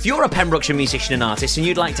 If you're a Pembrokeshire musician and artist and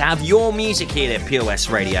you'd like to have your music here at Pure West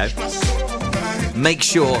Radio, make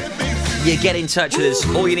sure you get in touch with us.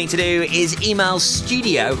 All you need to do is email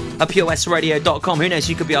studio@purewestradio.com. Who knows,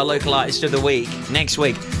 you could be our local artist of the week next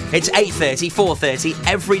week. It's 8:30, 4:30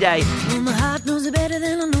 every day. Well, my heart knows it better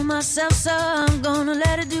than I know myself, so I'm gonna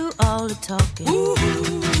let it do all the talking. Ooh.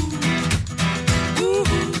 Ooh.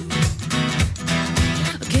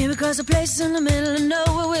 I came across a place in the middle of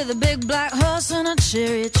nowhere with a big black horse and a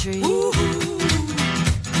cherry tree.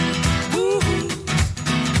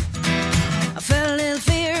 I felt a little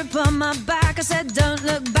fear upon my back. I said, don't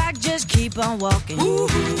look back, just keep on walking. But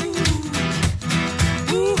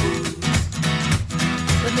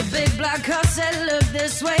the big black horse said, look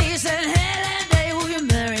this way. He said, hey, that day will you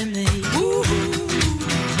marry me?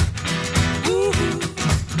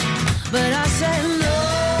 But I said, no,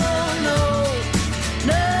 no,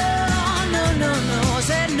 no, no, no, no. I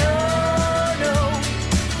said, no, no,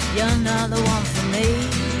 you're not the one for me.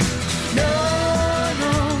 No,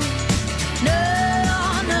 no, no,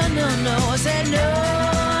 no, no, no. I said, no,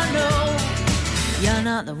 no, you're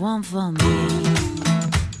not the one for me.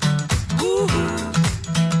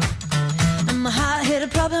 And my heart hit a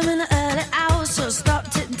problem in the early hours, so I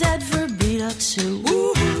stopped it dead for a beat or two.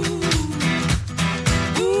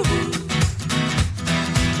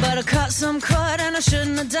 But I caught some cord and I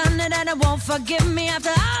shouldn't have done it, and it won't forgive me after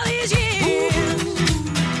all these years.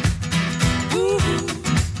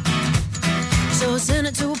 So I sent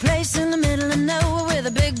it to a place in the middle of nowhere with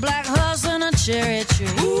a big black horse and a cherry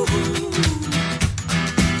tree.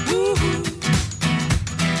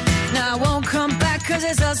 Now I won't come back cause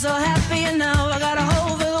it's all so happy, and now I got a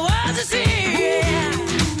hole for the world to see.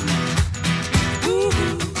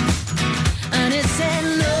 And it said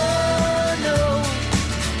no, no,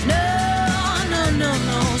 no, no, no,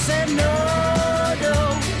 no. Said no, no,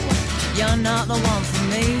 you're not the one for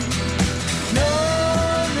me. No,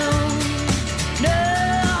 no, no,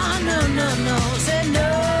 no, no, no. Said no,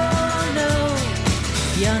 no,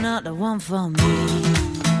 you're not the one for me.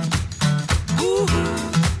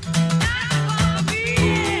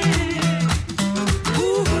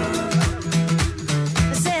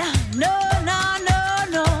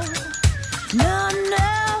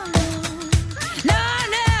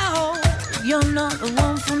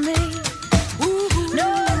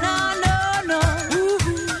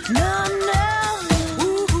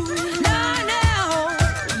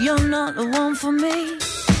 For me,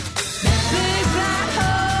 big black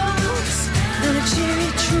holes and a cherry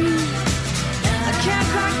tree. I can't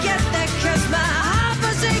quite get that 'cause my heart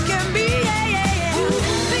forsaken me. Yeah, yeah, yeah.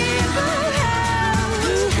 Big black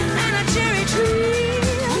holes and a cherry tree.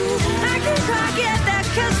 I can't quite get that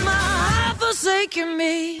 'cause my heart forsaken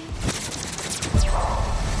me.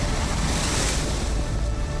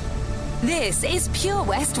 This is Pure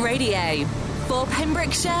West Radio for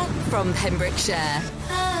Pembrokeshire from Pembrokeshire.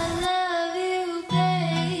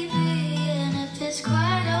 It's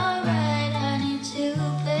quite alright, I need to,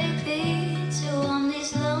 baby, to on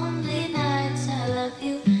these lonely nights. I love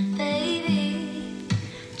you, baby.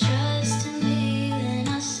 Trust in me when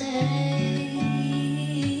I say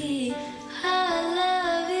I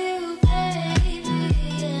love you, baby.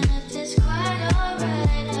 And if it's quite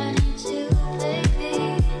alright, I need to, baby,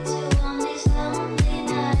 to on these lonely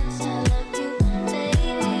nights. I love you,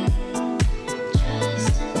 baby.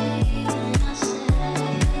 Trust in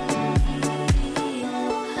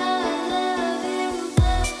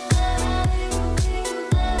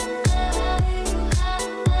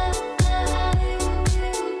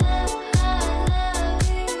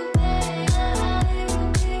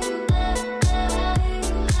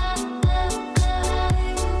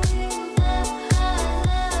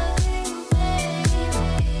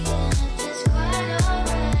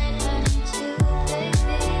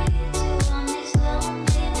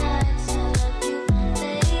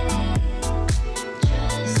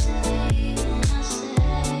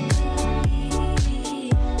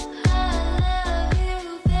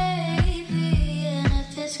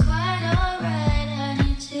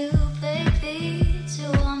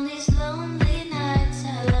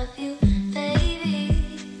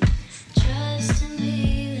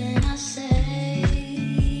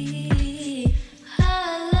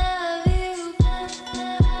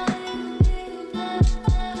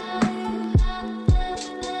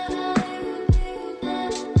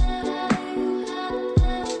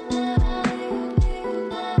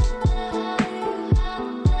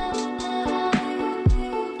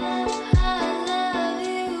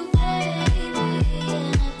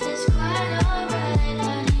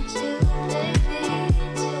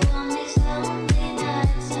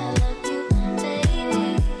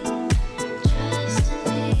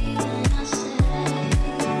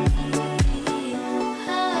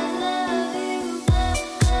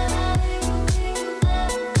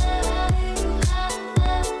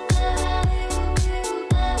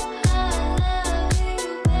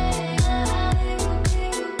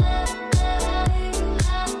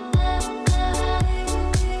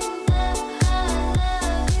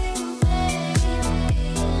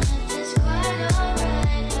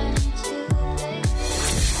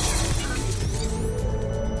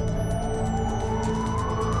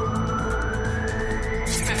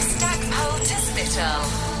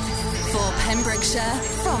Pembrokeshire,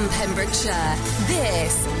 from Pembrokeshire.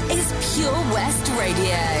 This is Pure West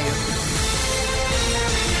Radio.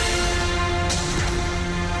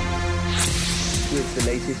 With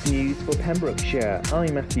the latest news for Pembrokeshire,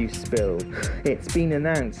 I'm Matthew Spill. It's been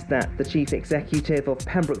announced that the Chief Executive of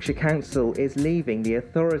Pembrokeshire Council is leaving the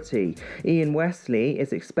authority. Ian Wesley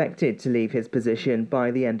is expected to leave his position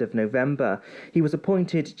by the end of November. He was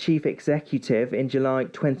appointed Chief Executive in July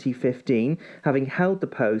 2015, having held the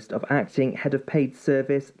post of acting Head of Paid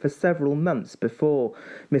Service for several months before.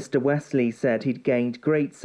 Mr Wesley said he'd gained great